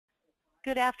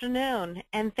Good afternoon,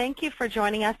 and thank you for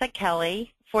joining us at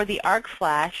Kele for the Arc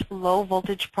Flash Low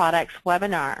Voltage Products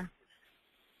webinar.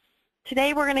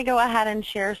 Today we're going to go ahead and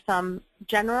share some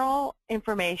general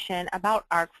information about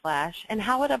Arc Flash and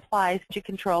how it applies to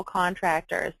control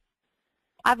contractors.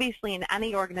 Obviously, in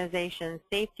any organization,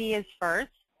 safety is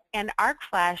first, and Arc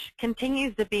Flash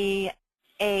continues to be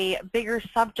a bigger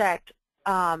subject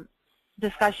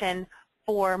discussion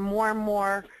for more and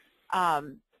more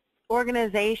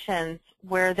organizations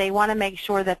where they want to make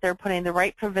sure that they're putting the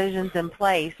right provisions in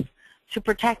place to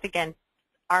protect against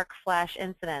arc flash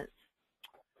incidents.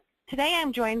 Today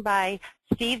I'm joined by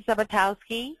Steve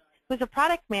Zabatowski, who's a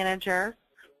product manager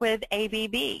with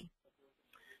ABB.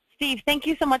 Steve, thank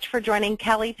you so much for joining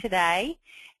Kele today,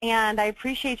 and I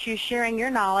appreciate you sharing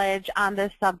your knowledge on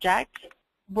this subject.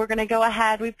 We're going to go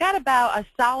ahead. We've got about a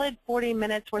solid 40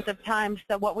 minutes worth of time,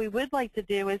 so what we would like to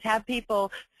do is have people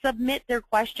submit their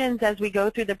questions as we go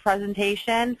through the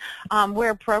presentation.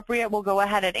 Where appropriate, we'll go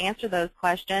ahead and answer those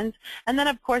questions. And then,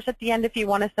 of course, at the end, if you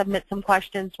want to submit some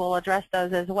questions, we'll address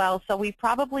those as well. So we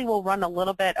probably will run a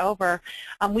little bit over.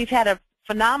 We've had a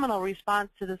phenomenal response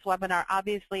to this webinar.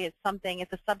 Obviously, it's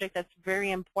a subject that's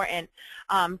very important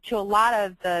to a lot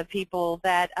of the people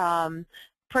that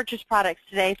purchase products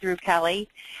today through Kele,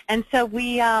 and so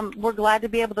we're glad to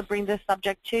be able to bring this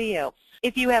subject to you.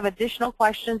 If you have additional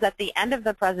questions at the end of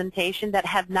the presentation that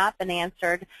have not been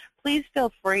answered, please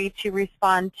feel free to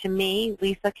respond to me,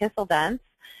 Lisa Kisseldance,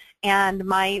 and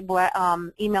my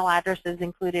email address is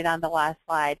included on the last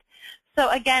slide. So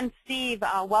again, Steve,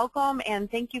 welcome,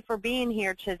 and thank you for being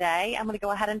here today. I'm going to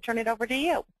go ahead and turn it over to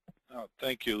you. Oh,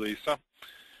 thank you, Lisa,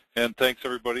 and thanks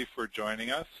everybody for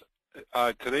joining us.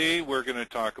 Today we're going to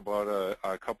talk about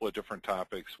a couple of different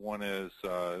topics. One is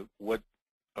a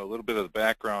little bit of the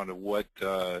background of what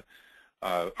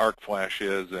arc flash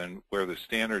is and where the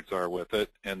standards are with it,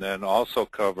 and then also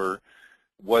cover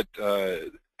what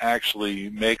actually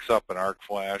makes up an arc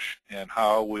flash and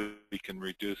how we can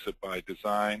reduce it by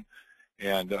design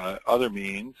and other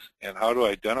means, and how to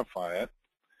identify it.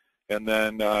 And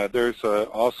then there's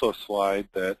also a slide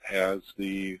that has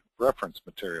the reference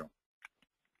material.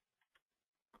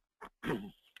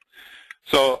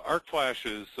 So arc flash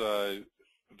is a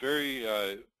very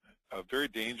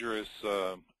dangerous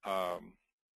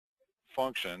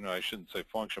function. I shouldn't say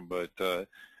function, but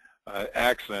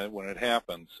accident when it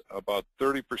happens. About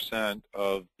 30%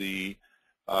 of the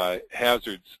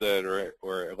hazards that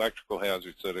or electrical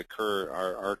hazards that occur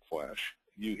are arc flash.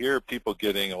 You hear people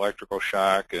getting electrical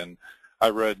shock, and I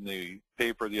read in the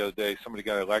paper the other day somebody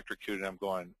got electrocuted. I'm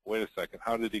going, wait a second,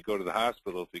 how did he go to the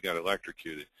hospital if he got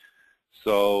electrocuted?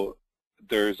 So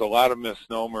there's a lot of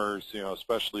misnomers,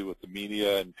 especially with the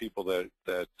media and people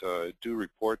that do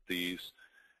report these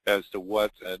as to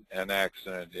what an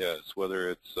accident is,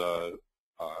 whether it's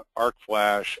arc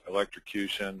flash,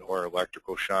 electrocution, or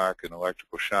electrical shock. And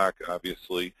electrical shock,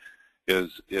 obviously,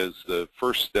 is the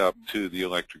first step to the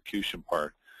electrocution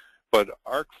part. But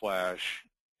arc flash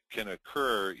can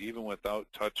occur even without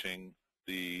touching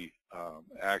the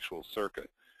actual circuit.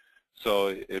 So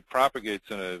it propagates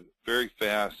in a very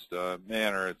fast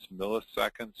manner. It's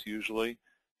milliseconds usually,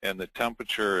 and the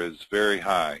temperature is very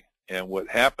high. And what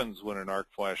happens when an arc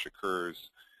flash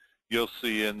occurs, you'll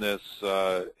see in this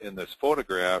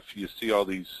photograph, you see all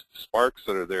these sparks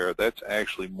that are there. That's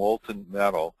actually molten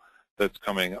metal that's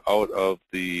coming out of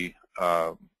the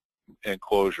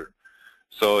enclosure.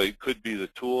 So it could be the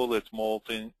tool that's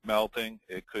melting.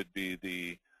 It could be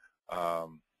the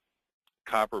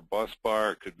copper bus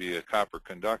bar, it could be a copper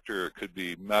conductor, it could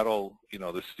be metal,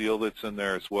 the steel that's in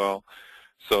there as well.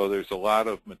 So there's a lot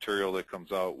of material that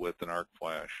comes out with an arc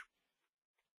flash.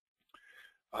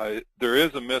 There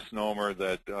is a misnomer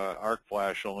that arc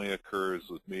flash only occurs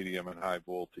with medium and high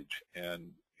voltage, and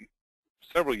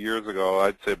several years ago,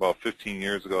 I'd say about 15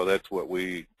 years ago, that's what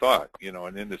we thought, in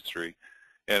industry,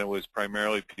 and it was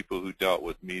primarily people who dealt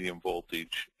with medium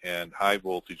voltage and high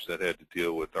voltage that had to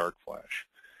deal with arc flash.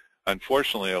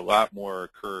 Unfortunately, a lot more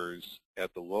occurs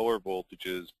at the lower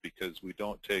voltages because we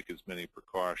don't take as many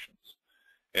precautions.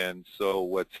 And so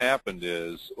what's happened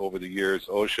is, over the years,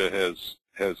 OSHA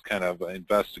has kind of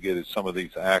investigated some of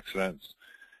these accidents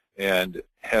and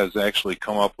has actually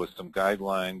come up with some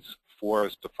guidelines for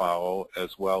us to follow,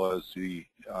 as well as the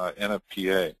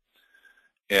NFPA,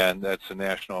 and that's the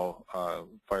National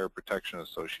Fire Protection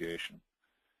Association.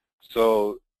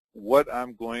 So what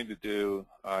I'm going to do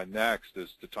next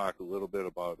is to talk a little bit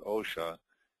about OSHA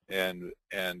and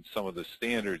some of the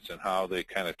standards and how they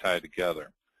kind of tie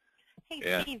together.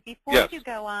 Hey, Steve, before you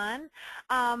go on,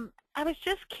 I was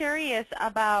just curious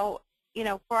about,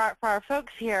 for our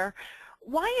folks here,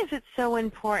 Why is it so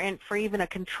important for even a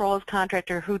controls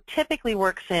contractor who typically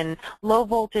works in low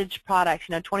voltage products,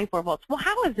 24 volts? Well,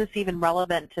 how is this even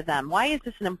relevant to them? Why is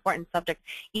this an important subject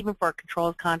even for a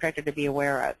controls contractor to be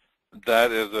aware of?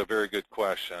 That is a very good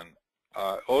question.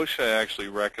 OSHA actually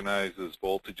recognizes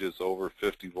voltages over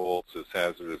 50 volts as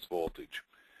hazardous voltage.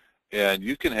 And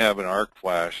you can have an arc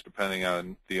flash depending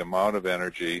on the amount of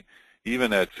energy.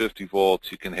 Even at 50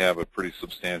 volts, you can have a pretty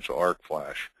substantial arc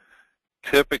flash.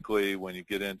 Typically, when you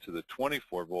get into the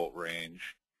 24-volt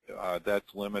range,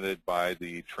 that's limited by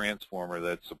the transformer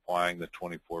that's supplying the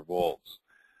 24 volts.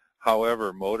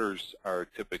 However, motors are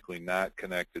typically not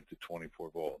connected to 24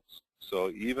 volts.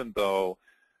 So even though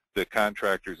the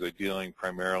contractors are dealing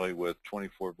primarily with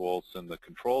 24 volts in the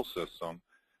control system,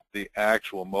 the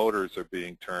actual motors are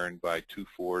being turned by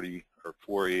 240 or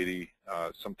 480,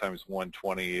 sometimes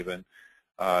 120 even.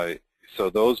 So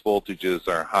those voltages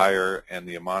are higher, and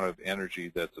the amount of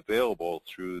energy that's available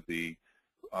through the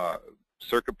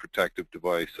circuit protective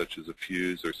device, such as a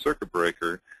fuse or circuit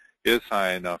breaker, is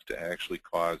high enough to actually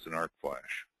cause an arc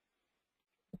flash.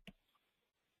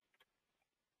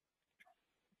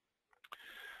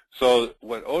 So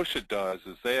what OSHA does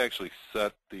is they actually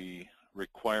set the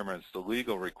requirements, the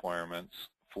legal requirements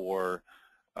for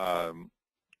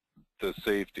the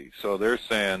safety. So they're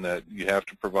saying that you have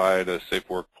to provide a safe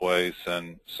workplace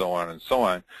and so on and so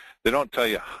on. They don't tell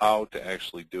you how to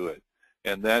actually do it.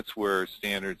 And that's where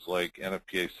standards like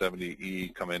NFPA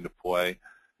 70E come into play.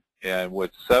 And what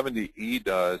 70E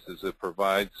does is it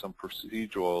provides some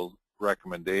procedural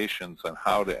recommendations on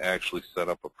how to actually set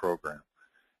up a program.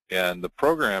 And the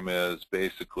program is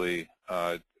basically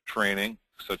training,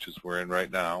 such as we're in right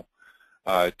now,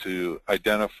 to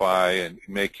identify and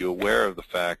make you aware of the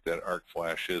fact that arc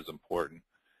flash is important.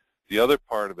 The other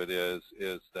part of it is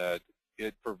that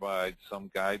it provides some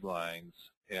guidelines,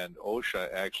 and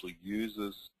OSHA actually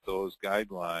uses those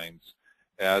guidelines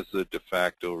as the de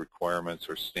facto requirements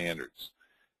or standards.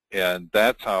 And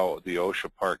that's how the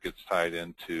OSHA part gets tied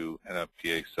into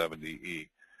NFPA 70E.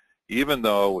 Even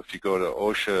though if you go to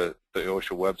OSHA, the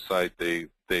OSHA website, they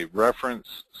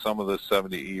reference some of the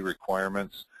 70E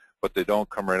requirements, but they don't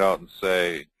come right out and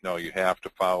say, no, you have to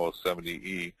follow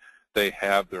 70E. They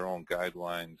have their own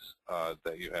guidelines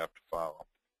that you have to follow.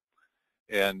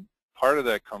 And part of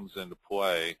that comes into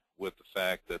play with the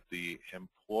fact that the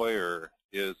employer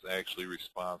is actually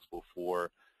responsible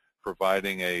for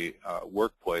providing a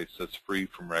workplace that's free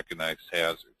from recognized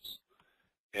hazards.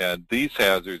 And these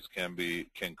hazards can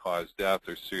cause death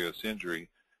or serious injury.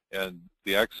 And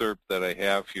the excerpt that I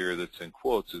have here that's in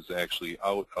quotes is actually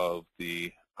out of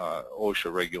the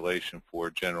OSHA regulation for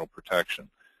general protection.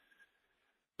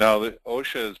 Now, the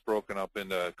OSHA is broken up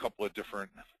into a couple of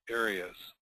different areas,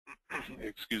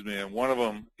 excuse me, and one of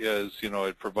them is,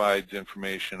 it provides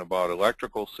information about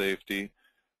electrical safety,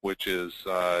 which is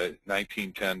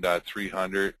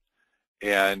 1910.300,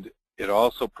 and it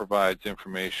also provides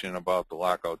information about the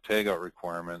lockout-tagout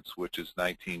requirements, which is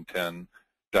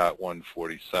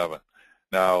 1910.147.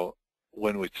 Now,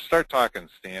 when we start talking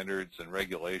standards and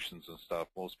regulations and stuff,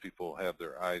 most people have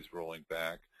their eyes rolling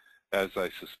back, as I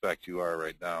suspect you are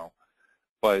right now.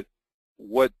 But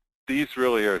what these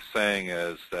really are saying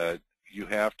is that you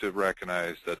have to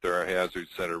recognize that there are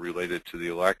hazards that are related to the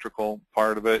electrical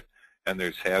part of it, and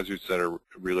there's hazards that are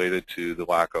related to the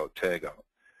lockout-tagout.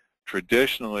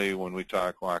 Traditionally, when we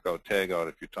talk lockout-tagout,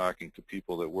 if you're talking to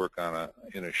people that work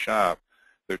in a shop,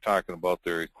 they're talking about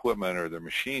their equipment or their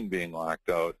machine being locked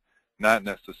out, not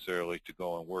necessarily to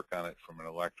go and work on it from an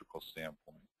electrical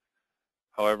standpoint.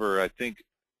 However, I think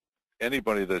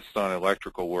anybody that's done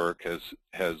electrical work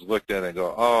has looked at it and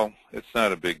go, oh, it's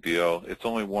not a big deal. It's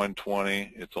only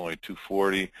 120. It's only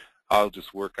 240. I'll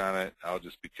just work on it. I'll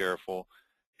just be careful.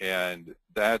 And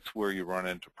that's where you run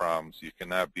into problems. You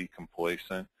cannot be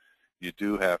complacent. You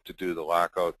do have to do the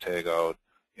lockout, tagout,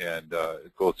 and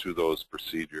go through those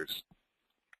procedures.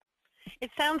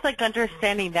 It sounds like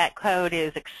understanding that code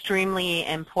is extremely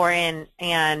important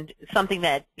and something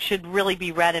that should really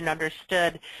be read and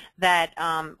understood, that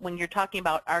when you're talking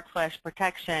about arc flash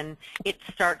protection, it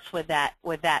starts with that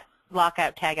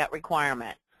lockout tagout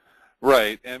requirement.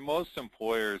 Right, and most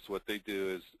employers, what they do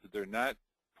is they're not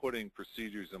putting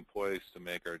procedures in place to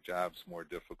make our jobs more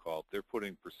difficult. They're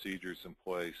putting procedures in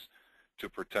place to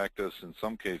protect us, in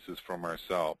some cases, from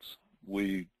ourselves.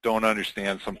 We don't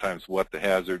understand sometimes what the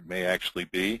hazard may actually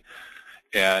be,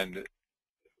 and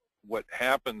what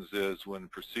happens is when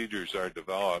procedures are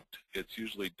developed, it's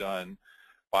usually done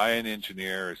by an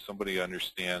engineer or somebody who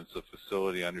understands the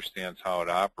facility, understands how it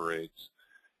operates,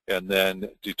 and then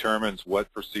determines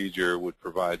what procedure would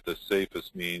provide the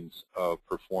safest means of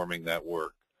performing that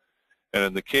work. And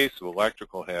in the case of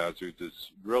electrical hazards,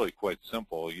 it's really quite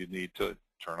simple. You need to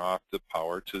turn off the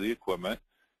power to the equipment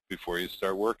before you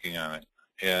start working on it.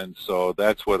 And so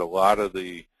that's what a lot of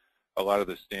the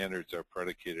standards are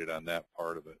predicated on, that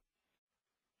part of it.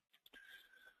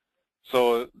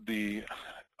 So the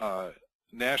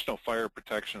National Fire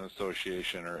Protection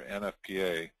Association, or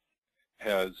NFPA,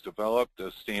 has developed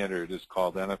a standard. It's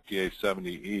called NFPA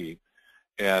 70E,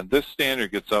 and this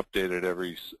standard gets updated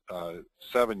every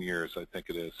 7 years, I think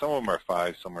it is. Some of them are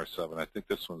 5, some are 7. I think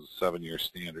this one's a 7-year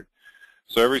standard.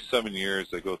 So every 7 years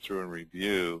they go through and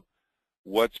review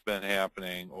what's been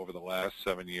happening over the last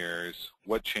 7 years,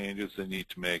 what changes they need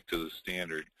to make to the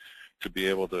standard to be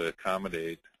able to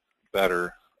accommodate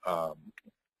better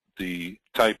the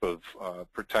type of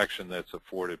protection that's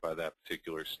afforded by that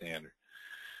particular standard.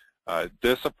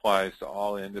 This applies to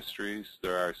all industries.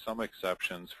 There are some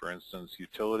exceptions. For instance,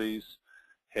 utilities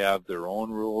have their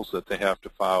own rules that they have to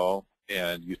follow,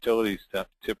 and utilities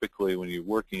typically, when you're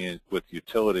working with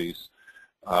utilities,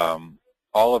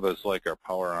 all of us like our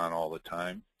power on all the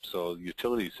time. So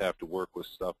utilities have to work with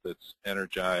stuff that's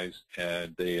energized,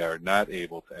 and they are not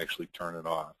able to actually turn it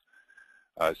off.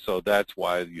 So that's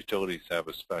why utilities have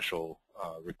a special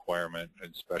requirement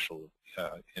and special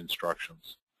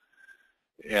instructions.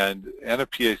 And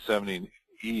NFPA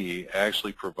 70E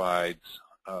actually provides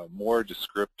more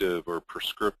descriptive or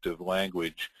prescriptive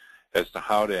language as to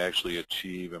how to actually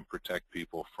achieve and protect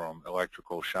people from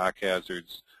electrical shock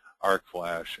hazards, arc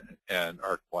flash, and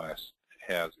arc blast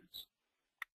hazards.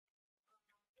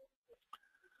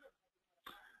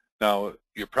 Now,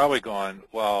 you're probably going,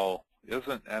 well,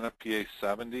 isn't NFPA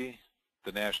 70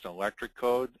 the National Electric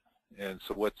Code? And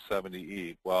so what's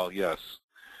 70E? Well, yes,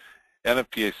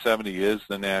 NFPA 70 is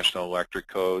the National Electric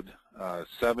Code.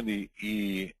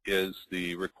 70E is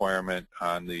the requirement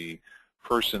on the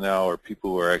personnel or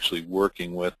people who are actually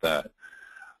working with that.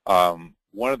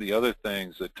 One of the other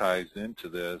things that ties into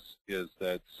this is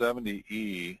that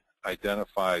 70E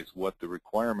identifies what the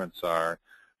requirements are,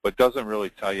 but doesn't really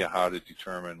tell you how to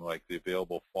determine like the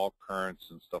available fault currents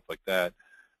and stuff like that,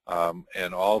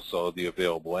 and also the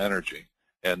available energy.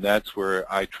 And that's where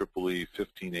IEEE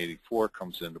 1584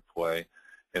 comes into play,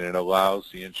 and it allows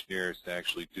the engineers to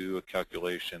actually do a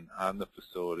calculation on the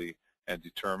facility and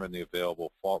determine the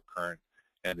available fault current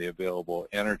and the available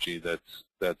energy that's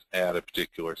at a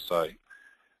particular site.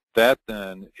 That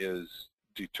then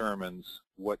determines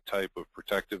what type of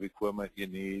protective equipment you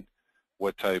need,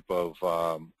 what type of,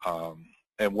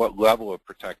 and what level of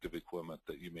protective equipment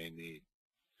that you may need.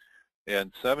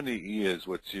 And 70E is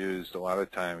what's used a lot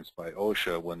of times by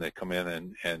OSHA when they come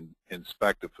in and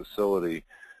inspect a facility.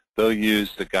 They'll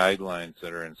use the guidelines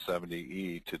that are in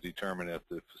 70E to determine if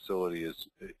the facility is,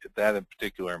 if that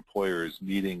particular employer is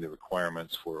meeting the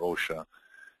requirements for OSHA.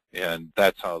 And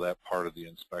that's how that part of the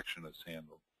inspection is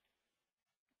handled.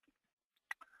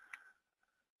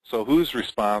 So who's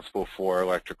responsible for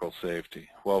electrical safety?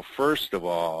 Well, first of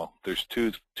all, there's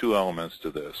two elements to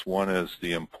this. One is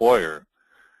the employer,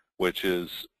 which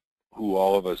is who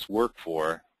all of us work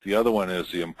for. The other one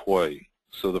is the employee.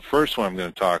 So the first one I'm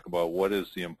going to talk about, what is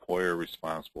the employer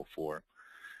responsible for?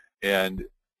 And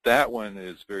that one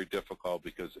is very difficult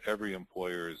because every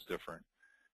employer is different.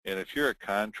 And if you're a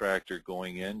contractor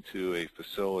going into a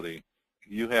facility,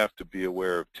 you have to be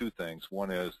aware of two things.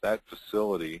 One is that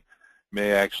facility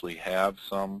may actually have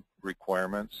some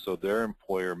requirements. So their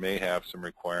employer may have some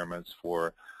requirements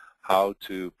for how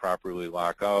to properly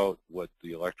lock out, what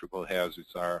the electrical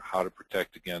hazards are, how to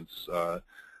protect against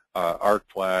arc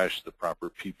flash, the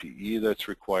proper PPE that's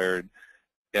required.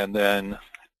 And then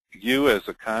you as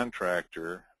a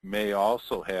contractor may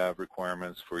also have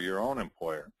requirements for your own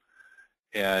employer.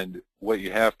 And what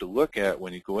you have to look at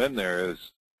when you go in there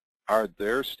is, are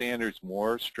their standards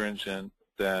more stringent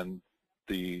than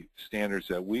the standards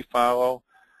that we follow,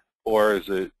 or is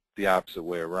it the opposite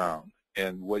way around?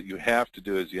 And what you have to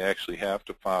do is you actually have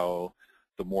to follow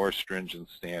the more stringent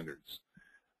standards.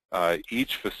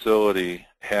 Each facility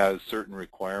has certain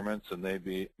requirements, and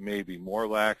they may be more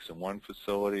lax in one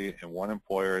facility and one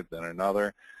employer than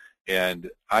another. And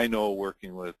I know,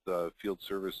 working with field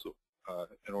service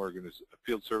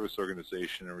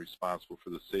organization and responsible for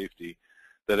the safety,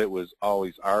 that it was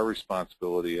always our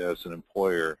responsibility as an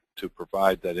employer to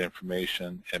provide that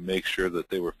information and make sure that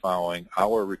they were following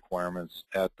our requirements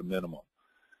at the minimum.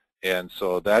 And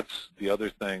so that's the other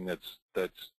thing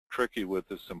that's tricky with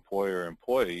this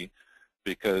employer-employee,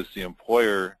 because the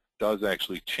employer does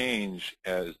actually change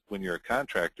as when you're a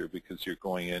contractor, because you're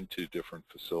going into different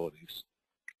facilities.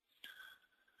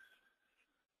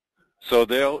 So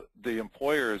the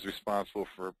employer is responsible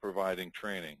for providing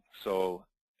training. So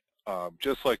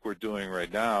just like we're doing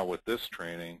right now with this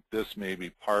training, this may be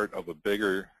part of a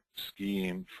bigger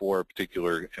scheme for a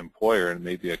particular employer. It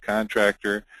may be a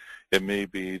contractor. It may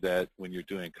be that when you're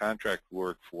doing contract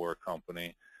work for a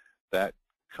company, that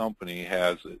company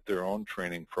has their own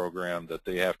training program that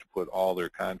they have to put all their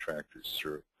contractors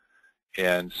through.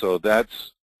 And so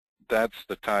that's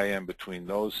the tie-in between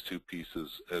those two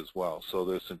pieces as well.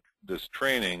 So this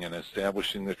training and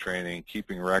establishing the training,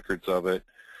 keeping records of it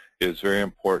is very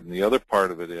important. The other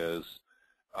part of it is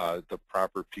the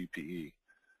proper PPE.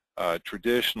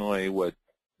 Traditionally,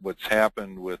 what's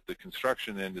happened with the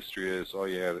construction industry is, oh,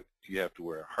 you have to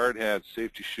wear a hard hat,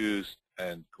 safety shoes,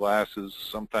 and glasses,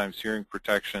 sometimes hearing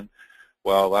protection.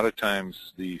 Well, a lot of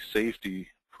times the safety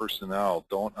personnel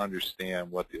don't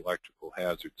understand what the electrical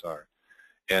hazards are.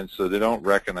 And so they don't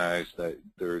recognize that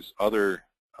there's other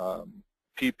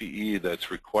PPE that's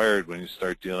required when you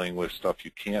start dealing with stuff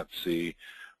you can't see,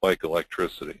 like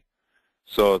electricity.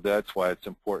 So that's why it's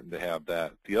important to have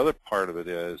that. The other part of it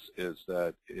is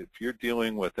that if you're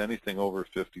dealing with anything over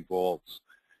 50 volts,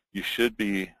 you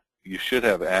should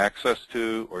have access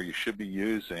to, or you should be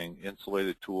using,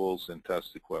 insulated tools and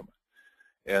test equipment.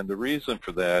 And the reason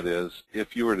for that is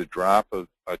if you were to drop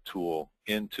a tool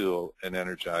into an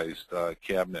energized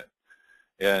cabinet,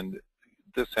 and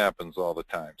this happens all the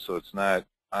time, so it's not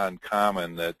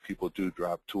uncommon that people do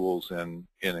drop tools in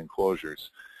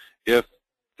enclosures. If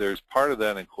there's part of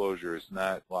that enclosure is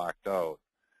not locked out,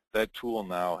 that tool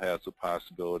now has a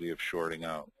possibility of shorting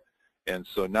out. And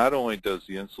so not only does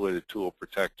the insulated tool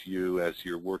protect you as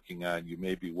you're working on, you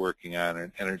may be working on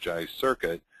an energized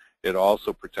circuit, it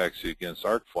also protects you against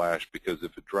arc flash, because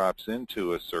if it drops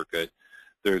into a circuit,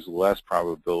 there's less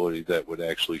probability that would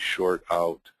actually short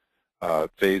out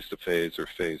phase to phase or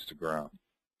phase to ground.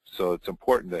 So it's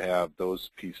important to have those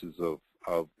pieces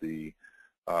of the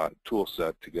tool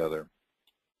set together.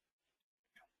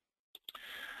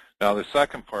 Now the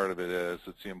second part of it is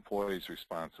it's the employee's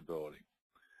responsibility.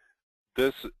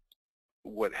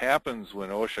 What happens when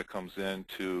OSHA comes in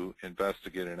to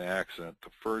investigate an accident,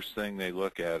 the first thing they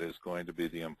look at is going to be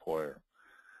the employer.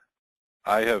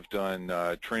 I have done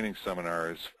training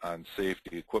seminars on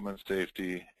safety, equipment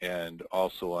safety, and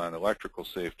also on electrical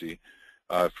safety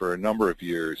for a number of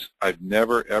years. I've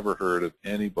never ever heard of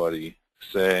anybody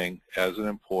saying as an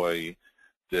employee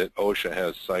that OSHA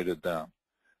has cited them.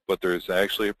 But there's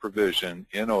actually a provision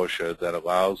in OSHA that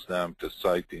allows them to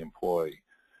cite the employee.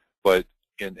 But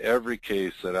in every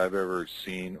case that I've ever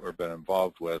seen or been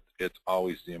involved with, it's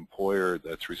always the employer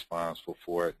that's responsible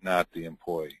for it, not the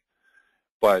employee.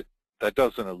 But that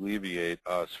doesn't alleviate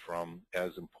us from,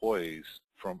 as employees,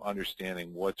 from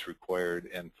understanding what's required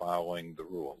and following the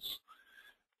rules.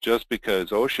 Just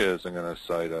because OSHA isn't going to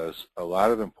cite us, a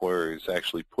lot of employers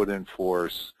actually put in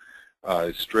force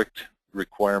strict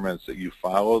requirements that you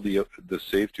follow the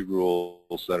safety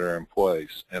rules that are in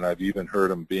place. And I've even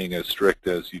heard them being as strict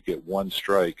as you get one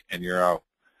strike and you're out.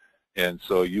 And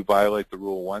so you violate the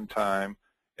rule one time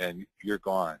and you're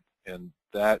gone. And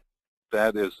that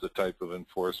is the type of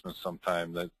enforcement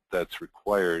sometimes that's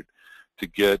required to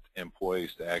get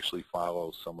employees to actually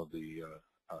follow some of the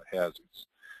hazards.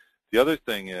 The other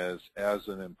thing is, as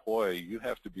an employee, you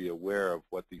have to be aware of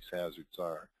what these hazards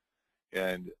are.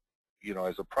 And you know,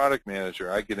 as a product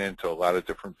manager, I get into a lot of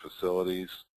different facilities,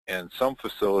 and some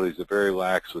facilities are very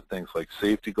lax with things like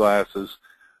safety glasses.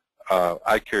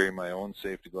 I carry my own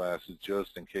safety glasses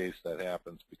just in case that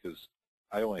happens, because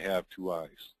I only have two eyes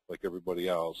like everybody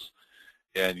else,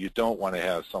 and you don't want to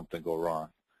have something go wrong.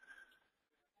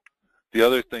 The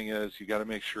other thing is you got to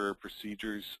make sure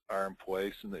procedures are in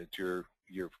place and that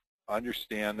you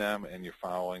understand them and you're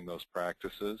following those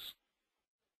practices.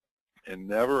 And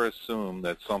never assume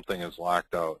that something is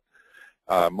locked out.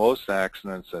 Most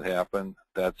accidents that happen,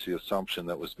 that's the assumption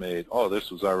that was made. Oh, this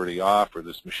was already off, or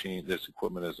this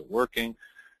equipment isn't working.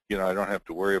 You know, I don't have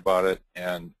to worry about it.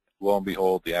 And lo and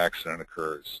behold, the accident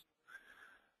occurs.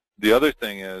 The other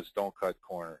thing is, don't cut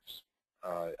corners.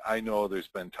 I know there's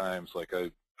been times like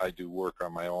I do work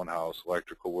on my own house,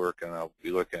 electrical work, and I'll be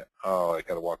looking, oh, I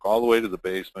got to walk all the way to the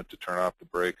basement to turn off the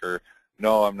breaker.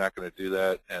 No, I'm not going to do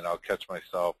that, and I'll catch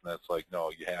myself, and that's like,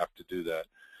 no, you have to do that.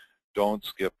 Don't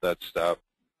skip that step.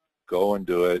 Go and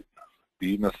do it.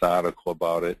 Be methodical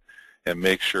about it, and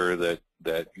make sure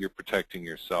that you're protecting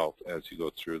yourself as you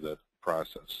go through the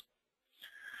process.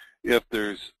 If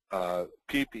there's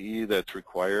PPE that's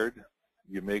required,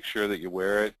 you make sure that you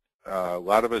wear it. A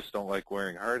lot of us don't like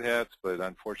wearing hard hats, but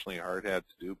unfortunately hard hats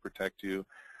do protect you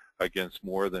against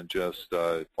more than just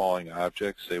falling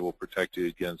objects. They will protect you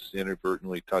against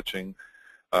inadvertently touching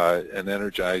an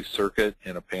energized circuit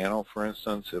in a panel, for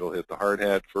instance. It'll hit the hard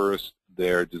hat first.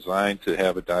 They're designed to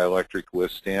have a dielectric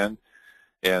withstand,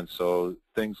 and so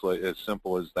things like as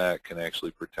simple as that can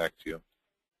actually protect you.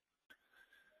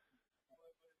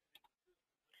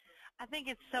 I think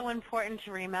it's so important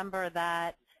to remember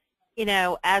that,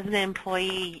 as an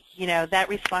employee, that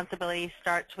responsibility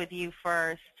starts with you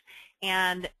first.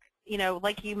 And,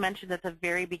 like you mentioned at the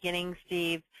very beginning,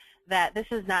 Steve, that this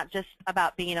is not just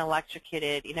about being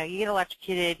electrocuted. You get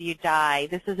electrocuted, you die.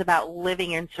 This is about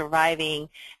living and surviving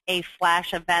a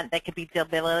flash event that could be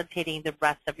debilitating the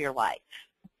rest of your life.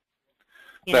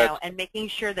 And making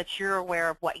sure that you're aware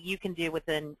of what you can do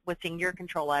within your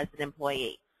control as an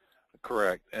employee.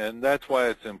 Correct, and that's why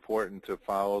it's important to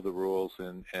follow the rules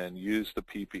and use the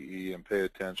PPE and pay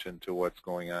attention to what's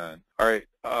going on. All right,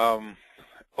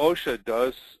 OSHA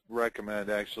does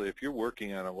recommend, actually, if you're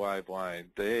working on a live line,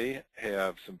 they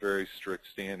have some very strict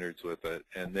standards with it,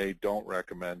 and they don't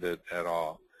recommend it at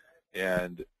all.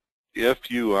 And if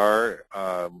you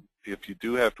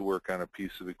do have to work on a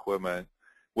piece of equipment,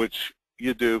 which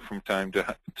you do from time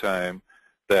to time,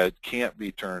 that can't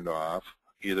be turned off,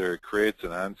 either it creates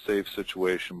an unsafe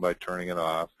situation by turning it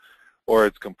off, or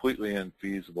it's completely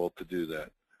infeasible to do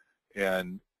that.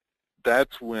 And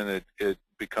that's when it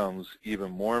becomes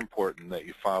even more important that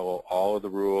you follow all of the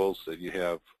rules, that you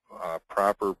have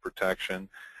proper protection.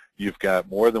 You've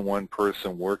got more than one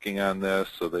person working on this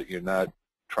so that you're not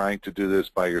trying to do this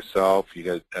by yourself. You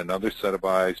got another set of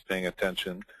eyes paying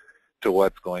attention to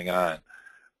what's going on.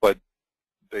 But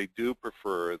they do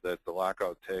prefer that the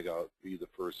lockout tagout be the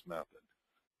first method.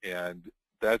 And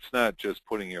that's not just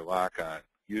putting your lock on.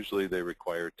 Usually they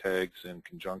require tags in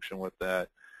conjunction with that.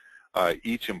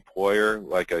 Each employer,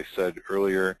 like I said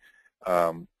earlier,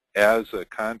 as a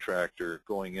contractor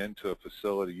going into a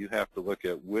facility, you have to look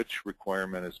at which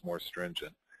requirement is more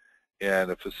stringent.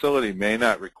 And a facility may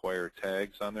not require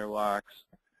tags on their locks,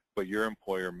 but your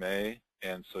employer may,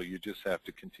 and so you just have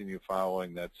to continue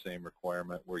following that same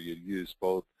requirement where you use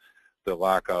both the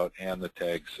lockout and the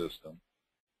tag system.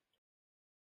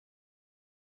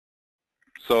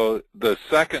 So the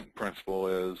second principle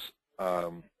is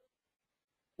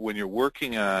when you're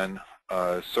working on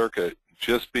a circuit,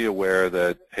 just be aware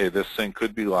that, hey, this thing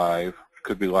could be live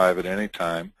at any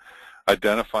time.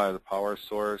 Identify the power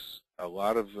source. A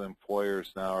lot of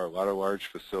employers now, or a lot of large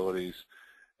facilities,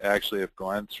 actually have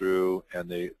gone through and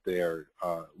they are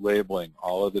labeling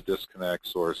all of the disconnect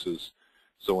sources.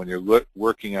 So when you're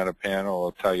working on a panel,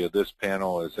 it'll tell you this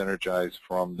panel is energized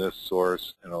from this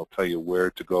source, and it'll tell you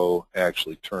where to go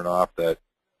actually turn off that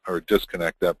or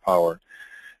disconnect that power.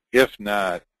 If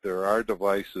not, there are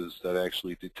devices that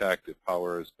actually detect if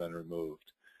power has been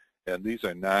removed. And these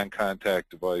are non-contact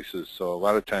devices, so a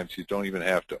lot of times you don't even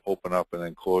have to open up an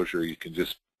enclosure. You can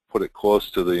just put it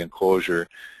close to the enclosure,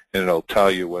 and it'll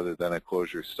tell you whether that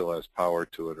enclosure still has power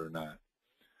to it or not.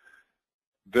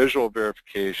 Visual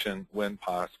verification when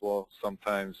possible.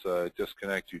 Sometimes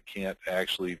disconnect, you can't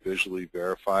actually visually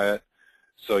verify it,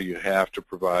 so you have to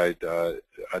provide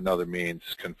another means.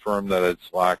 Confirm that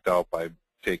it's locked out by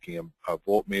taking a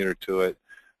voltmeter to it,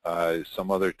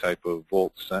 some other type of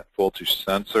voltage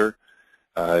sensor,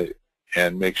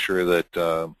 and make sure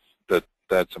that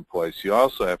that's in place. You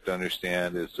also have to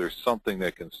understand, is there something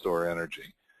that can store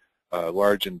energy?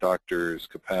 Large inductors,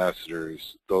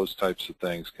 capacitors, those types of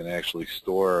things can actually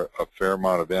store a fair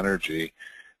amount of energy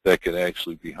that could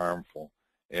actually be harmful.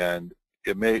 And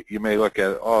you may look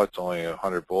at it, oh, it's only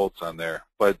 100 volts on there,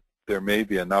 but there may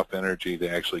be enough energy to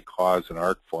actually cause an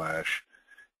arc flash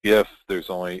if there's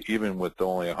even with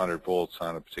only 100 volts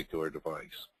on a particular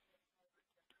device.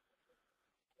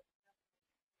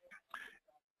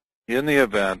 In the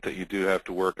event that you do have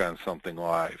to work on something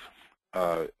live,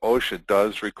 OSHA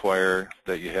does require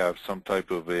that you have some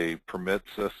type of a permit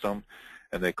system,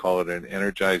 and they call it an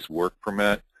energized work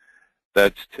permit.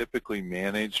 That's typically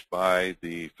managed by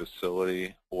the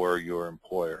facility or your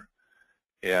employer.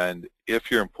 And if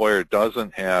your employer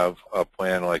doesn't have a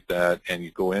plan like that and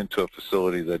you go into a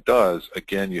facility that does,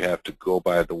 again, you have to go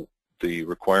by the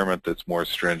requirement that's more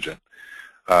stringent.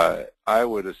 I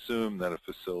would assume that a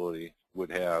facility would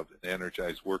have an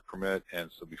energized work permit, and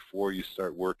so before you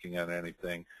start working on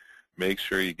anything, make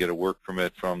sure you get a work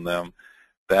permit from them.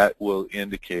 That will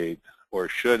indicate, or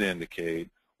should indicate,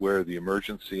 where the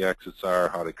emergency exits are,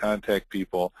 how to contact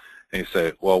people, and you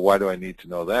say, well, why do I need to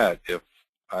know that if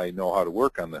I know how to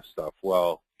work on this stuff?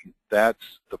 Well,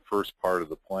 that's the first part of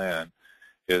the plan,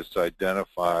 is to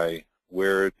identify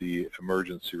where the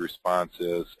emergency response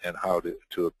is and how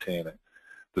to obtain it.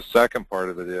 The second part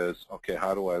of it is, okay,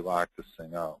 how do I lock this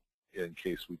thing out? in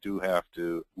case we do have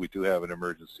an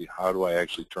emergency, how do I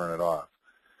actually turn it off?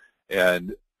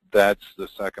 And that's the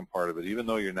second part of it. Even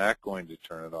though you're not going to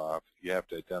turn it off, you have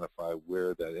to identify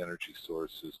where that energy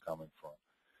source is coming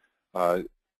from.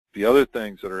 The other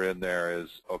things that are in there is,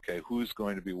 okay, who's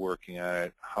going to be working on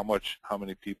it? How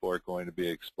many people are going to be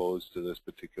exposed to this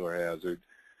particular hazard?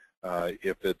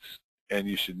 And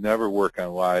you should never work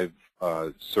on live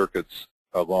circuits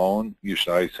alone. You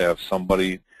should always have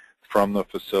somebody from the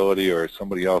facility or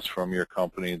somebody else from your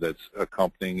company that's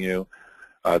accompanying you,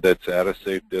 that's at a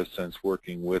safe distance,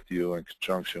 working with you in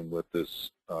conjunction with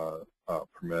this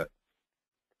permit.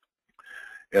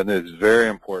 And it's very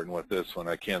important with this one,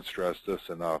 I can't stress this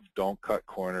enough, don't cut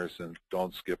corners and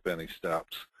don't skip any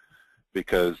steps,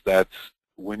 because that's,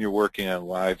 when you're working on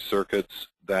live circuits,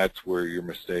 that's where your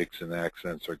mistakes and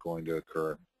accidents are going to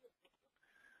occur.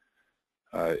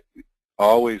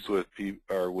 Always with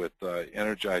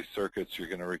energized circuits, you're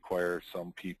going to require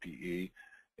some PPE,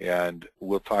 and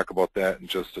we'll talk about that in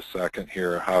just a second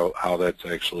here, how that's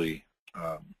actually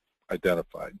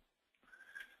identified.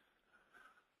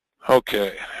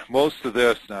 Okay, most of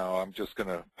this now, I'm just going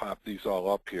to pop these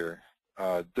all up here.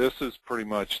 This is pretty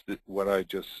much what I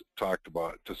just talked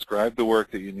about. Describe the work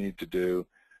that you need to do,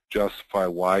 justify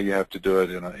why you have to do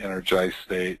it in an energized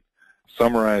state,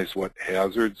 summarize what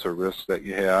hazards or risks that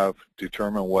you have,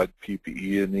 determine what PPE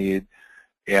you need,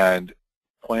 and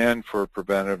plan for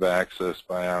preventive access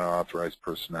by unauthorized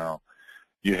personnel.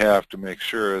 You have to make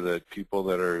sure that people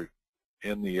that are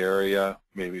in the area,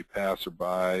 maybe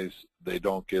passerbys, they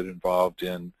don't get involved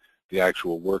in the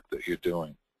actual work that you're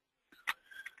doing.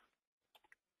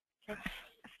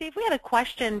 Steve, we had a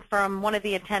question from one of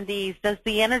the attendees. Does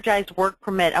the energized work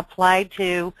permit apply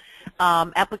to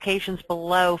applications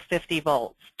below 50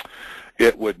 volts?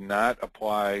 It would not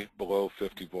apply below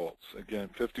 50 volts. Again,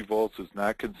 50 volts is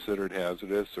not considered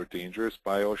hazardous or dangerous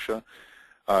by OSHA.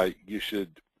 You should,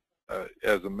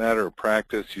 as a matter of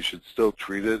practice, you should still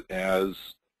treat it as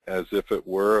if it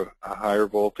were a higher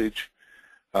voltage.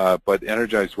 But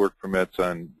energized work permits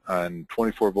on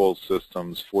 24-volt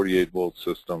systems, 48-volt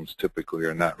systems typically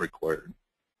are not required.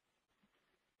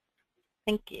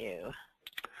 Thank you.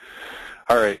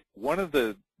 All right. One of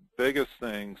the biggest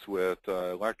things with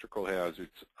electrical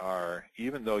hazards are,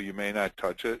 even though you may not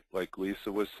touch it, like Lisa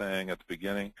was saying at the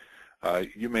beginning,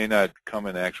 you may not come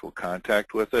in actual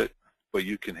contact with it, but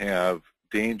you can have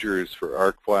dangers for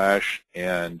arc flash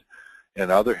and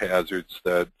other hazards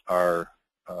that are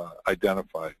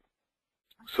identified.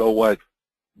 So what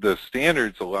the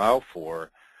standards allow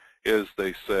for is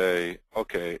they say,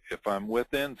 okay, if I'm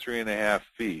within 3.5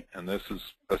 feet, and this is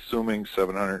assuming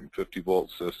 750 volt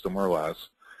system or less,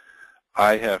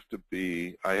 I have to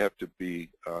be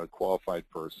a qualified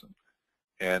person.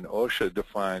 And OSHA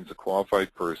defines a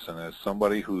qualified person as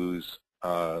somebody who's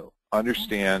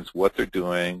understands what they're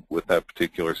doing with that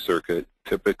particular circuit.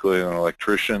 Typically, an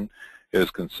electrician is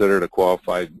considered a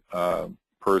qualified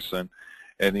person,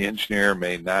 and the engineer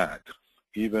may not.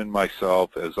 Even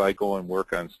myself, as I go and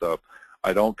work on stuff,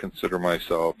 I don't consider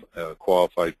myself a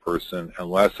qualified person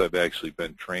unless I've actually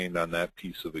been trained on that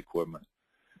piece of equipment.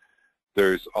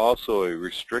 There's also a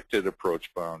restricted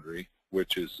approach boundary,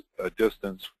 which is a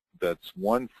distance that's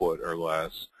 1 foot or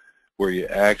less, where you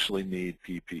actually need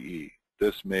PPE.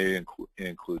 This may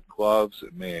include gloves,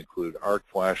 it may include arc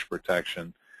flash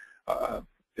protection,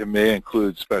 it may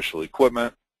include special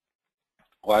equipment.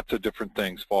 Lots of different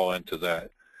things fall into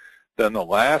that. Then the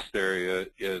last area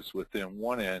is within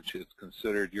 1 inch. It's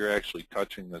considered you're actually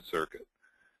touching the circuit.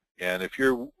 And if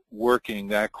you're working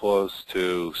that close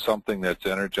to something that's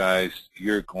energized,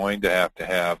 you're going to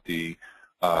have the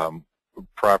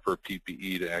proper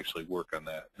PPE to actually work on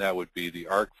that. That would be the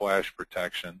arc flash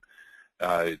protection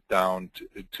down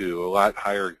to a lot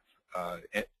higher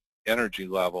energy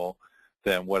level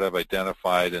than what I've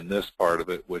identified in this part of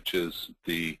it, which is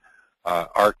the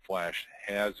arc flash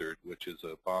hazard, which is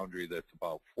a boundary that's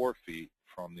about 4 feet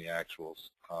from the actual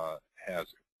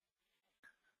hazard.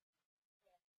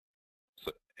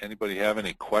 So anybody have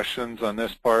any questions on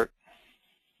this part?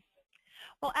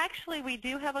 Well, actually, we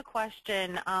do have a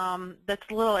question that's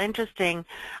a little interesting.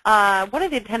 One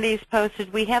of the attendees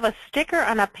posted, we have a sticker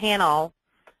on a panel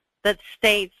that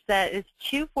states that it's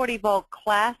 240-volt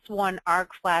Class 1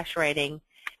 arc flash rating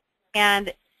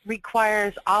and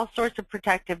requires all sorts of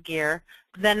protective gear.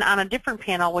 Then on a different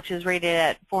panel, which is rated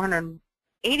at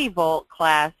 480-volt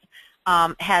class,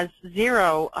 has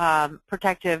 0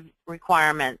 protective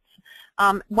requirements.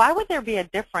 Why would there be a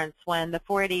difference when the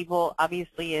 480-volt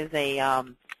obviously is a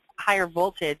higher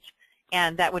voltage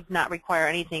and that would not require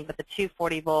anything, but the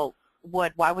 240-volt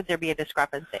would? Why would there be a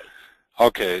discrepancy?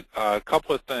 Okay, a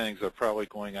couple of things are probably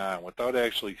going on. Without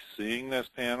actually seeing this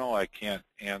panel, I can't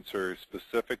answer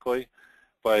specifically,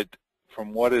 but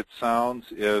from what it sounds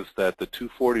is that the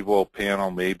 240 volt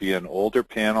panel may be an older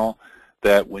panel,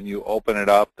 that when you open it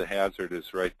up, the hazard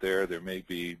is right there. There may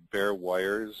be bare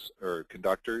wires or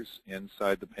conductors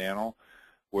inside the panel,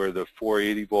 where the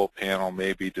 480 volt panel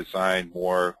may be designed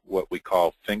more what we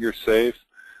call finger safe,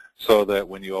 so that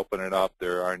when you open it up,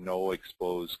 there are no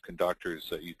exposed conductors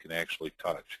that you can actually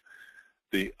touch.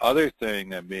 The other thing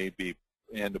that may be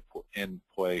in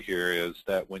play here is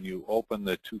that when you open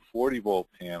the 240 volt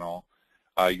panel,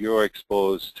 you're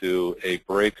exposed to a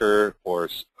breaker or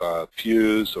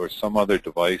fuse or some other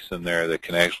device in there that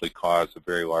can actually cause a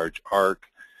very large arc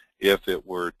if it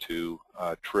were to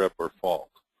trip or fault.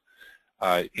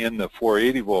 In the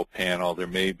 480 volt panel, there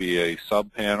may be a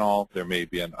sub-panel, there may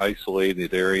be an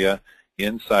isolated area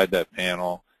inside that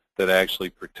panel that actually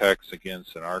protects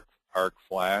against an arc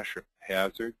flash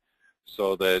hazard,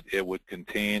 so that it would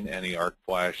contain any arc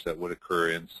flash that would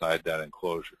occur inside that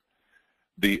enclosure.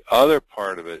 The other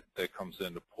part of it that comes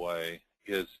into play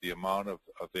is the amount of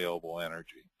available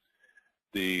energy.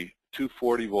 The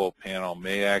 240 volt panel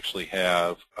may actually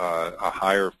have a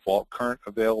higher fault current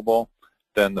available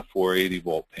than the 480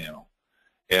 volt panel.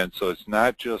 And so it's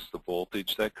not just the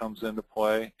voltage that comes into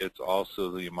play, it's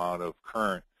also the amount of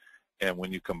current. And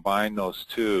when you combine those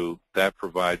two, that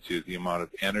provides you the amount of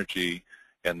energy,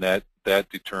 and that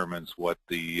determines what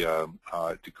the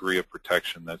degree of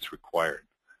protection that's required.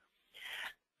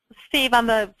 Steve, on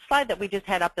the slide that we just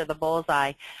had up there, the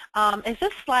bullseye, is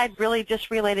this slide really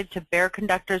just related to bare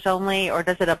conductors only, or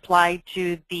does it apply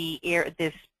to the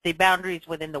boundaries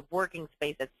within the working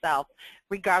space itself,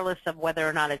 regardless of whether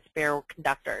or not it's bare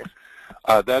conductors?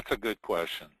 That's a good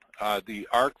question. The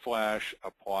arc flash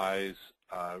applies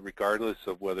regardless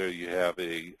of whether you have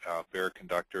a bare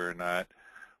conductor or not.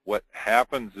 What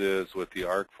happens is with the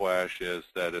arc flash is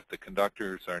that if the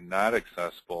conductors are not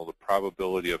accessible, the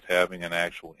probability of having an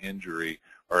actual injury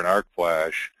or an arc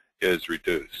flash is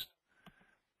reduced.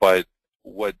 But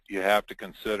what you have to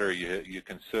consider, you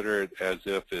consider it as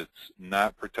if it's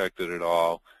not protected at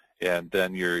all, and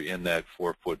then you're in that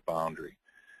 4-foot boundary.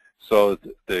 So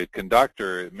the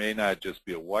conductor, it may not just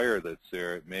be a wire that's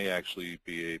there, it may actually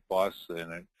be a bus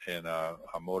in a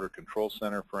motor control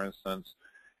center, for instance.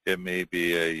 It may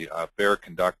be a bare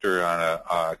conductor on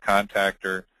a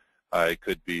contactor. It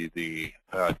could be the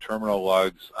terminal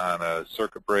lugs on a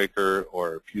circuit breaker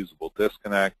or a fusible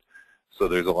disconnect. So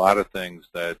there's a lot of things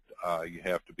that you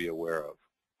have to be aware of.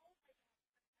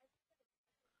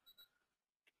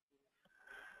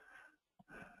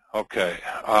 Okay.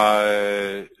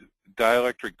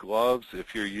 Dielectric gloves,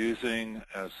 if you're using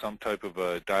some type of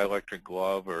a dielectric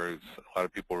glove, or a lot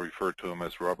of people refer to them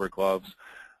as rubber gloves,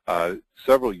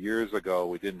 several years ago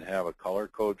we didn't have a color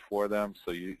code for them,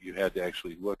 so you had to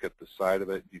actually look at the side of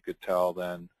it. You could tell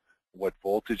then what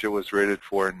voltage it was rated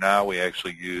for. Now we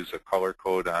actually use a color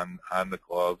code on the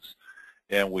gloves,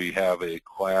 and we have a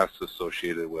class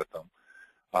associated with them.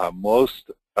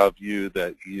 Most of you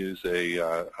that use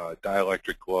a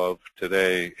dielectric glove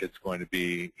today, it's going to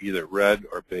be either red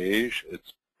or beige.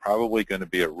 It's probably going to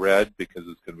be a red because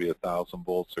it's going to be 1,000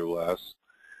 volts or less.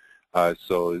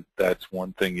 So that's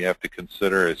one thing you have to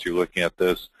consider as you're looking at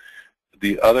this.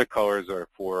 The other colors are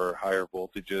for higher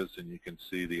voltages, and you can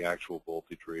see the actual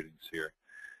voltage ratings here.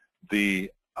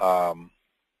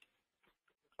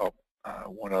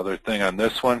 One other thing on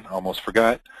this one, almost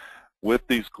forgot. With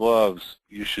these gloves,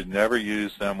 you should never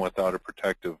use them without a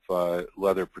protective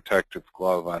leather protective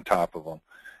glove on top of them.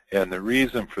 And the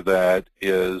reason for that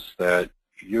is that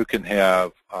you can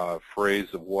have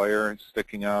frays of wire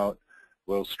sticking out,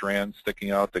 little strands sticking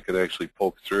out that could actually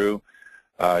poke through.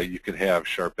 You could have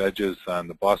sharp edges on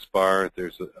the bus bar.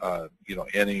 There's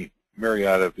any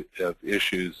myriad of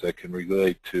issues that can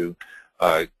relate to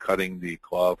cutting the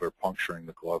glove or puncturing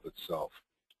the glove itself.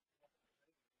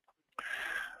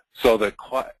 So the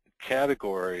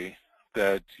category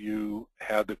that you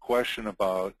had the question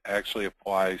about actually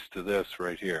applies to this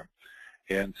right here.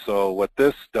 And so what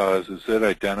this does is it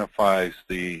identifies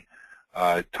the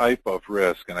type of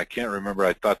risk, and I can't remember,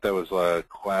 I thought that was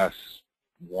class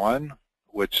 1,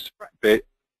 which,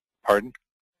 pardon?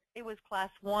 It was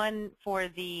class 1 for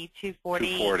the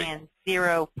 240 and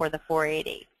 0 for the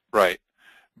 480. Right.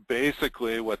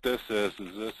 Basically what this is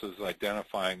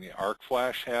identifying the arc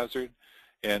flash hazard.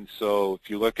 And so if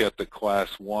you look at the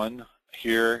class 1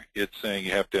 here, it's saying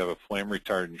you have to have a flame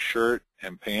retardant shirt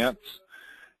and pants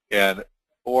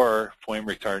or flame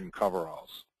retardant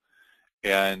coveralls.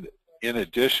 And in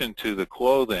addition to the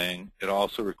clothing, it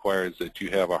also requires that you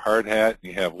have a hard hat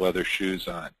and you have leather shoes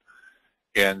on.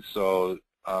 And so,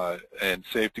 and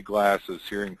safety glasses,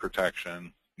 hearing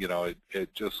protection, you know,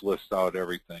 it just lists out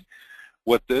everything.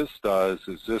 What this does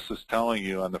is this is telling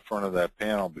you on the front of that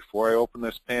panel, before I open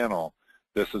this panel,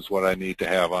 this is what I need to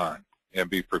have on and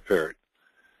be prepared.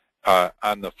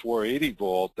 On the 480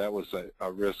 volt, that was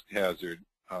a risk hazard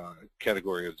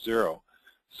category of 0.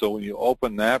 So when you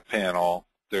open that panel,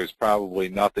 there's probably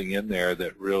nothing in there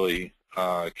that really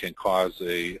can cause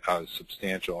a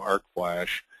substantial arc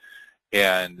flash,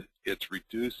 and it's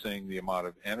reducing the amount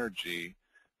of energy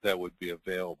that would be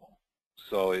available.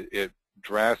 So it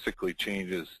drastically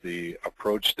changes the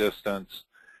approach distance.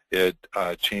 It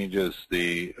changes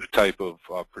the type of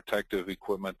protective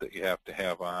equipment that you have to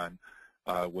have on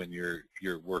when you're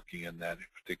working in that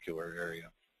particular area.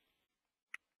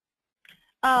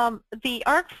 The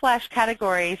arc flash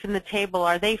categories in the table,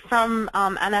 are they from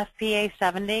NFPA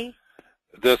 70?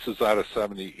 This is out of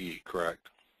 70E, correct?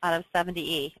 Out of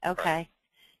 70E, okay. Right.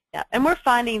 Yeah, and we're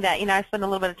finding that, you know, I spend a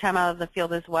little bit of time out of the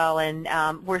field as well, and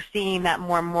we're seeing that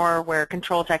more and more where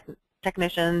control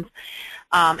technicians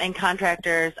and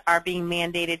contractors are being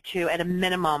mandated to, at a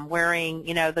minimum, wearing,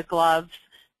 you know, the gloves,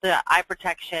 the eye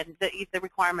protection, the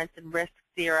requirements in risk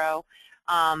 0,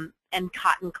 and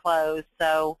cotton clothes.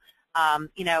 So,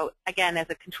 you know, again, as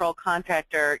a control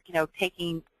contractor, you know,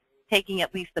 taking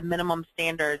at least the minimum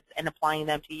standards and applying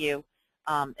them to you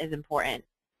is important.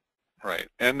 Right,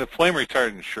 and the flame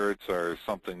retardant shirts are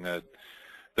something that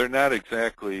they're not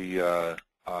exactly the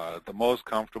most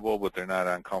comfortable, but they're not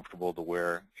uncomfortable to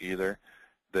wear either.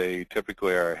 They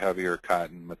typically are a heavier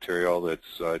cotton material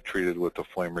that's treated with a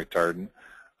flame retardant.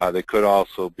 They could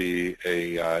also be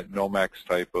a Nomex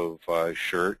type of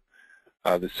shirt.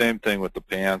 The same thing with the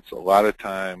pants. A lot of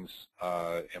times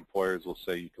employers will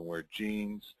say you can wear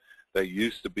jeans. That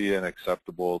used to be an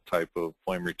acceptable type of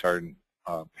flame retardant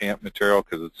pant material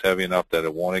because it's heavy enough that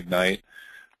it won't ignite,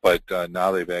 but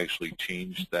now they've actually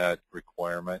changed that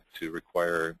requirement to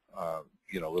require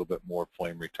you know, a little bit more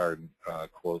flame retardant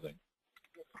clothing.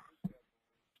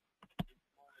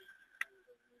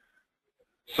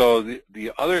 So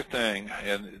the other thing,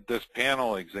 and this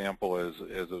panel example is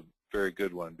a very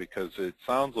good one because it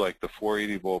sounds like the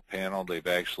 480 volt panel, they've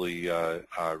actually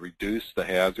reduced the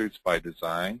hazards by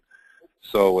design.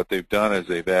 So what they've done is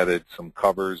they've added some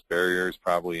covers, barriers,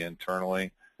 probably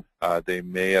internally. They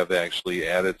may have actually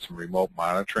added some remote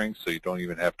monitoring, so you don't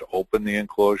even have to open the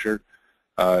enclosure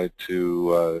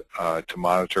to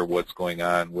monitor what's going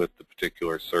on with the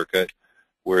particular circuit.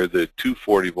 Where the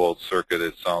 240 volt circuit,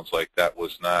 it sounds like that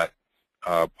was not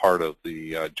part of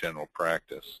the general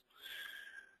practice.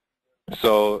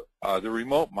 So the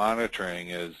remote monitoring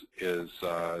is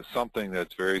something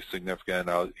that's very significant.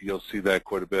 You'll see that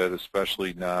quite a bit,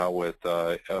 especially now with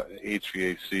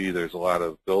HVAC. There's a lot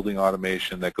of building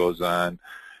automation that goes on,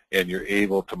 and you're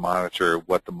able to monitor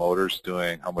what the motor's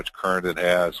doing, how much current it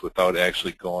has, without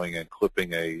actually going and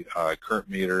clipping a current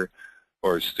meter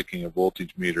or sticking a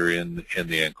voltage meter in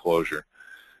the enclosure.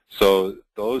 So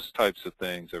those types of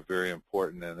things are very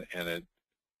important, and it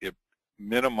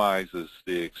minimizes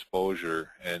the exposure,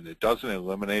 and it doesn't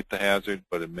eliminate the hazard,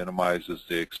 but it minimizes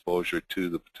the exposure to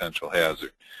the potential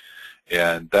hazard.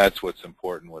 And that's what's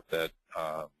important with that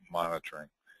monitoring.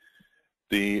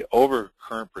 The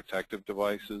overcurrent protective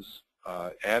devices,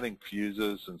 adding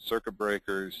fuses and circuit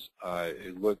breakers,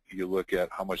 you look at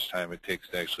how much time it takes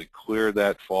to actually clear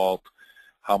that fault,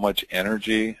 how much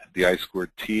energy, the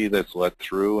I2T that's let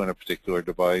through in a particular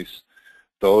device.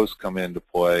 Those come into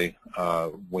play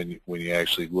when you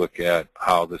actually look at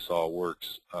how this all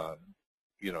works,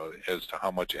 you know, as to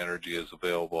how much energy is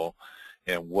available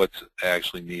and what's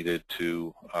actually needed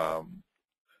to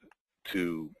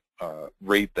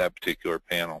rate that particular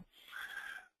panel.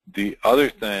 The other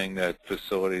thing that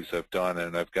facilities have done,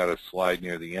 and I've got a slide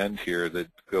near the end here that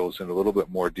goes into a little bit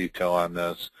more detail on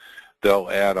this,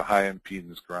 they'll add a high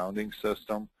impedance grounding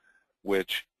system,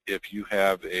 which if you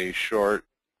have a short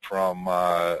from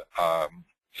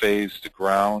phase to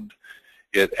ground,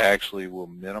 it actually will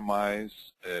minimize,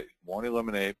 it won't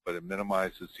eliminate, but it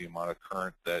minimizes the amount of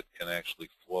current that can actually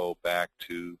flow back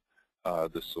to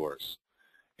the source.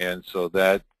 And so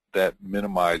that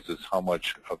minimizes how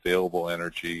much available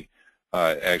energy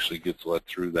actually gets let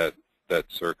through that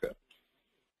circuit.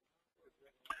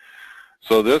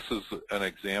 So this is an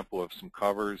example of some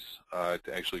covers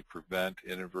to actually prevent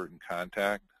inadvertent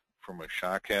contact from a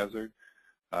shock hazard.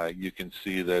 You can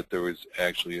see that there was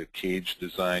actually a cage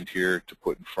designed here to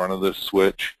put in front of this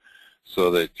switch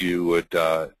so that you would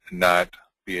not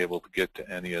be able to get to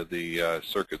any of the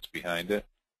circuits behind it.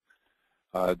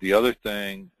 The other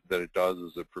thing that it does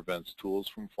is it prevents tools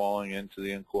from falling into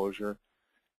the enclosure.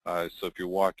 So if you're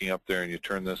walking up there and you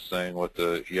turn this thing with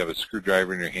you have a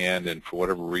screwdriver in your hand, and for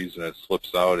whatever reason it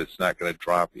slips out, it's not going to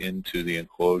drop into the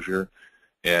enclosure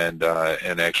and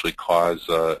actually cause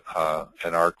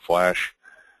an arc flash.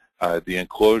 The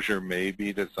enclosure may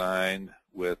be designed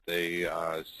with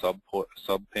a sub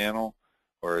panel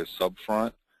or a sub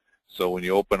front. So when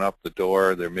you open up the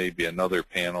door, there may be another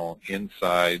panel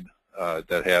inside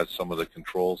that has some of the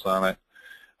controls on it.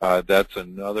 That's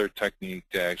another technique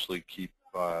to actually keep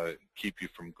you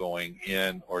from going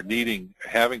in or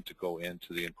having to go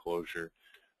into the enclosure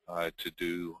to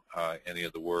do any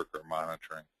of the work or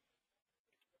monitoring.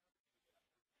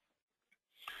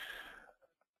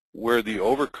 Where the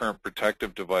overcurrent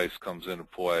protective device comes into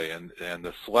play, and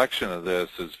the selection of this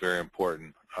is very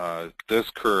important. This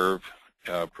curve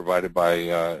provided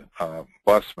by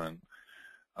Bussmann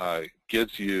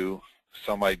gives you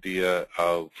some idea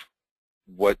of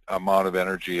what amount of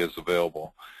energy is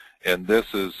available. And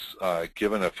this is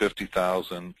given a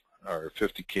 50,000 or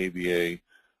 50 kVA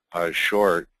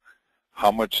short,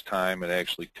 how much time it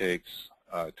actually takes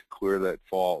to clear that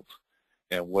fault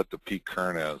and what the peak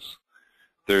current is.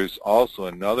 There's also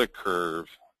another curve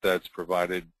that's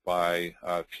provided by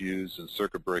fuse and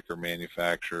circuit breaker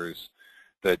manufacturers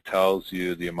that tells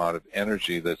you the amount of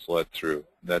energy that's let through.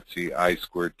 That's the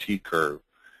I²T curve.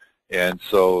 And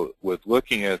so with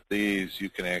looking at these, you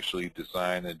can actually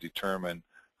design and determine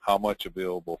how much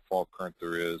available fault current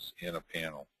there is in a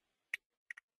panel.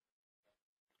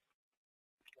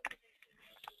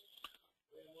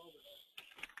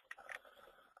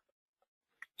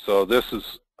 So this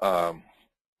is a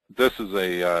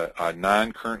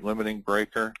non-current limiting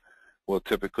breaker. Will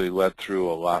typically let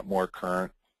through a lot more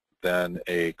current than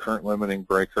a current limiting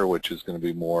breaker, which is going to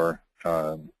be more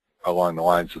along the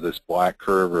lines of this black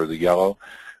curve or the yellow.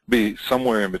 Be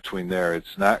somewhere in between there.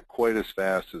 It's not quite as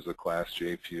fast as a Class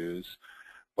J fuse,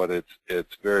 but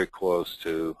it's very close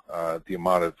to the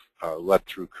amount of let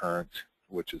through current,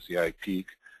 which is the I peak,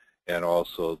 and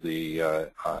also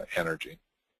the energy.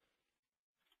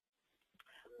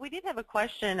 We did have a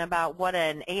question about what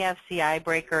an AFCI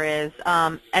breaker is.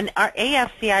 Our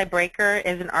AFCI breaker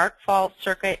is an arc fault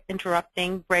circuit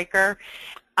interrupting breaker.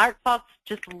 Arc fault's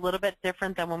just a little bit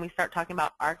different than when we start talking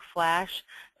about arc flash.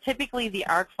 Typically, the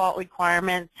arc fault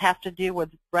requirements have to do with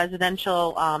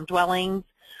residential dwellings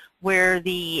where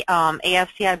the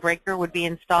AFCI breaker would be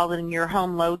installed in your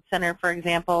home load center, for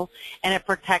example, and it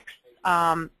protects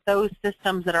those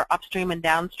systems that are upstream and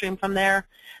downstream from there.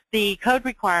 The code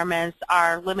requirements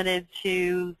are limited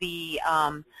to the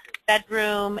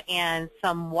bedroom and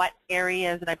some wet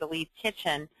areas, and I believe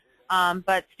kitchen.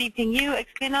 But Steve, can you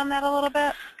expand on that a little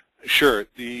bit? Sure.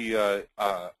 The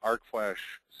arc flash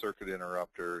circuit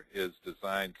interrupter is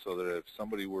designed so that if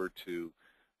somebody were to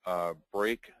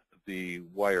break the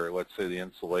wire, let's say the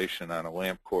insulation on a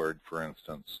lamp cord, for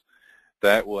instance,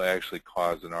 that will actually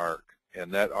cause an arc,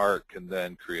 and that arc can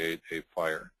then create a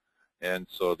fire. And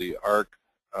so the arc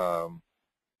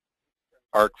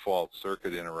fault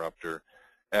circuit interrupter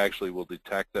actually will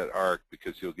detect that arc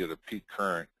because you'll get a peak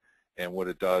current, and what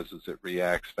it does is it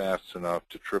reacts fast enough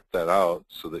to trip that out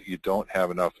so that you don't have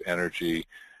enough energy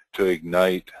to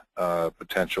ignite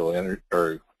potential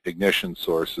ignition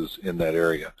sources in that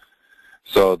area.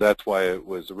 So that's why it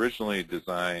was originally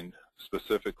designed.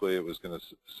 Specifically, it was going to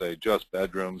say just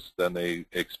bedrooms. Then they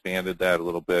expanded that a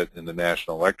little bit in the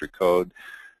National Electric Code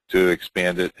to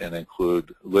expand it and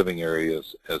include living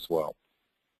areas as well.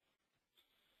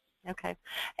 Okay.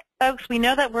 Folks, we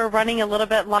know that we're running a little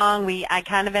bit long. I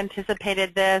kind of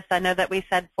anticipated this. I know that we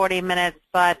said 40 minutes,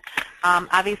 but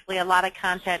obviously a lot of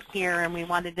content here, and we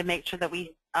wanted to make sure that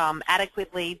we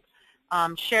adequately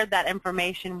shared that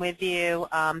information with you.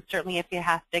 Certainly if you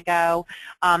have to go.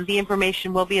 The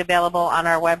information will be available on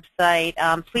our website.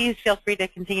 Please feel free to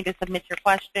continue to submit your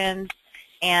questions,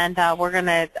 and we're going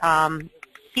to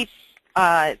keep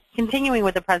continuing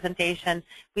with the presentation.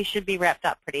 We should be wrapped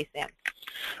up pretty soon.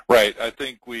 Right. I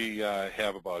think we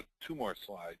have about 2 more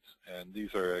slides, and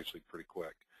these are actually pretty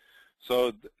quick.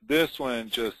 So this one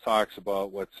just talks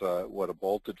about what a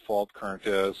bolted fault current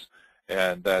is,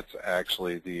 and that's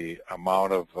actually the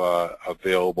amount of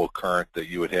available current that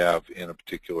you would have in a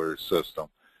particular system.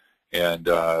 And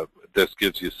this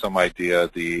gives you some idea.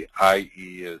 The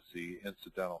IE is the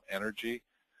incidental energy.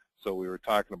 So we were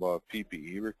talking about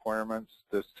PPE requirements.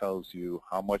 This tells you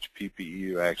how much PPE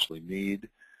you actually need.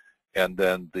 And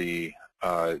then the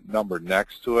number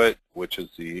next to it, which is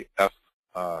the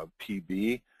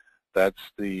FPB, that's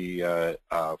the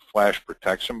flash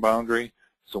protection boundary.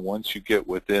 So once you get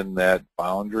within that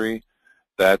boundary,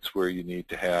 that's where you need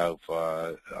to have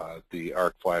the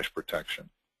arc flash protection.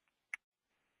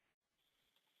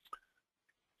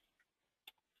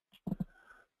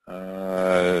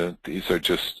 These are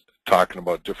just talking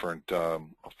about different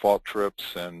fault trips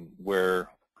and where,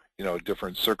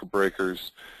 different circuit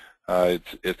breakers.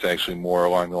 It's actually more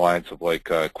along the lines of like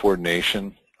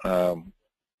coordination,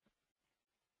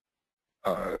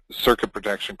 circuit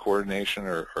protection coordination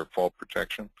or fault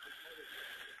protection.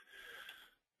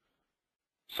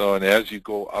 So, and as you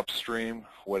go upstream,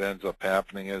 what ends up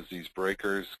happening is these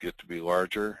breakers get to be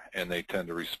larger and they tend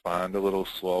to respond a little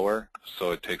slower,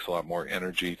 so it takes a lot more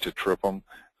energy to trip them.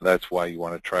 That's why you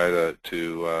want to try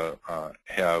to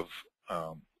have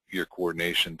your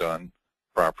coordination done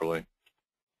properly.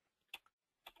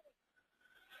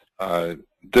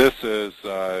 This is,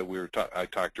 I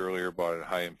talked earlier about a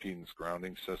high impedance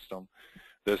grounding system.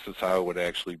 This is how it would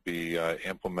actually be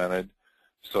implemented.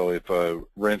 So if a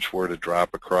wrench were to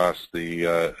drop across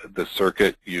the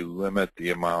circuit, you limit the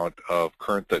amount of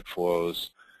current that flows,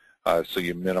 so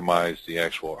you minimize the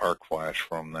actual arc flash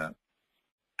from that.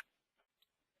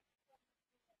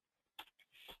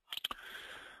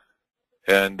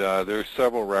 And there's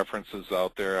several references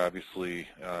out there. Obviously,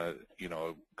 a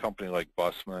company like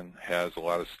Bussmann has a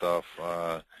lot of stuff.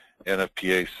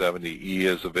 NFPA 70E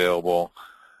is available.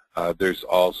 There's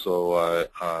also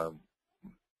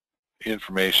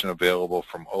information available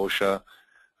from OSHA,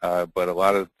 but a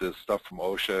lot of the stuff from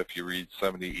OSHA, if you read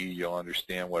 70E, you'll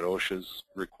understand what OSHA's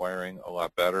requiring a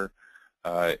lot better.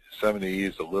 70E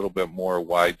is a little bit more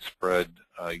widespread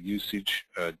usage.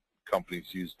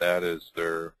 Companies use that as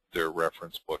their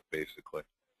reference book, basically.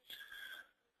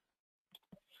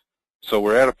 So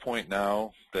we're at a point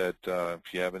now that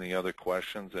if you have any other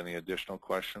questions, any additional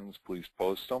questions, please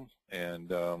post them,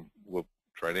 and we'll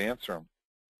try to answer them.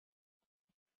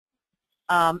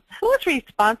 Who is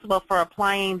responsible for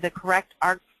applying the correct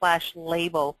arc flash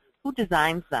label? Who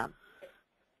designs them?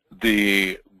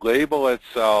 The label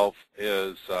itself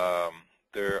is,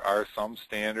 there are some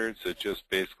standards that just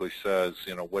basically says,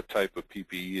 what type of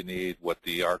PPE you need, what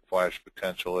the arc flash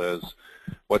potential is,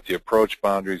 what the approach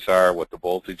boundaries are, what the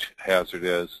voltage hazard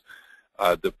is.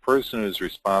 The person who's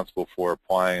responsible for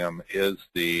applying them is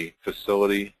the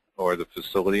facility or the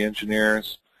facility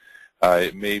engineers.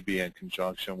 It may be in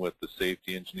conjunction with the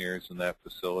safety engineers in that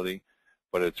facility,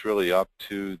 but it's really up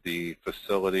to the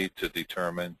facility to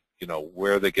determine,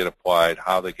 where they get applied,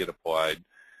 how they get applied,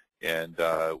 and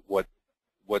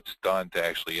what's done to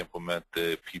actually implement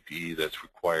the PPE that's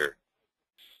required.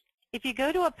 If you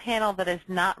go to a panel that is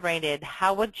not rated,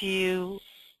 how would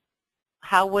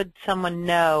someone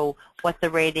know what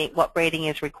rating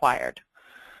is required?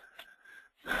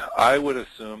 I would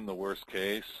assume the worst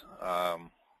case.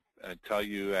 Until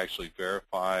you actually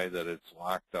verify that it's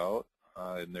locked out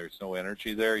and there's no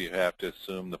energy there, you have to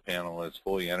assume the panel is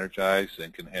fully energized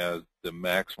and can have the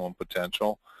maximum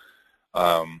potential.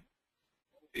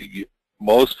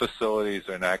 Most facilities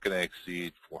are not going to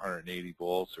exceed 480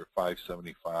 volts or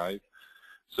 575,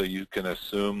 so you can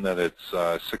assume that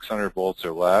it's 600 volts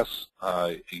or less.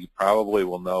 You probably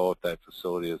will know if that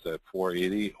facility is at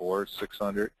 480 or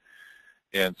 600.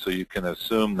 And so you can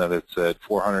assume that it's at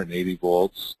 480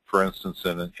 volts, for instance,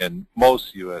 in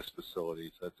most U.S.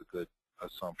 facilities. That's a good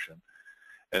assumption.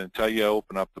 And until you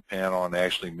open up the panel and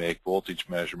actually make voltage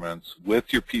measurements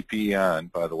with your PPE on,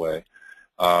 by the way,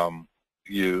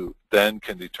 you then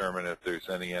can determine if there's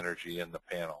any energy in the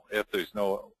panel. If there's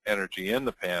no energy in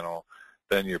the panel,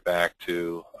 then you're back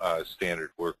to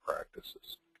standard work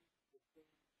practices.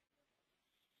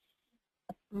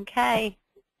 Okay.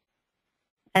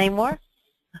 Any more?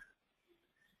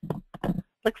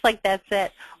 Looks like that's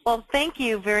it. Well, thank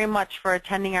you very much for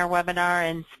attending our webinar,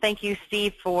 and thank you,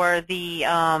 Steve, for the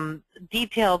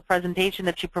detailed presentation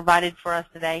that you provided for us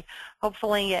today.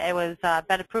 Hopefully it was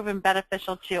proven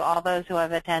beneficial to all those who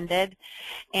have attended.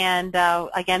 And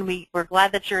again, we're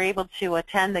glad that you're able to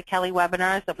attend the Kele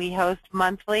webinars that we host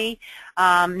monthly.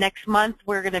 Next month,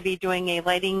 we're going to be doing a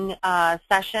lighting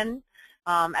session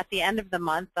at the end of the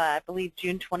month, I believe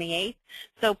June 28th.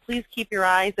 So please keep your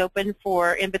eyes open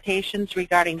for invitations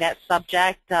regarding that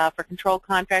subject. For control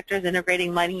contractors,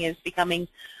 integrating lighting is becoming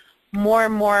more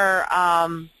and more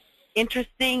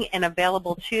interesting and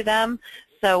available to them.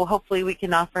 So hopefully we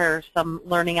can offer some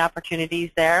learning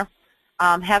opportunities there.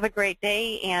 Have a great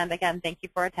day, and again, thank you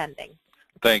for attending.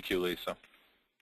 Thank you, Lisa.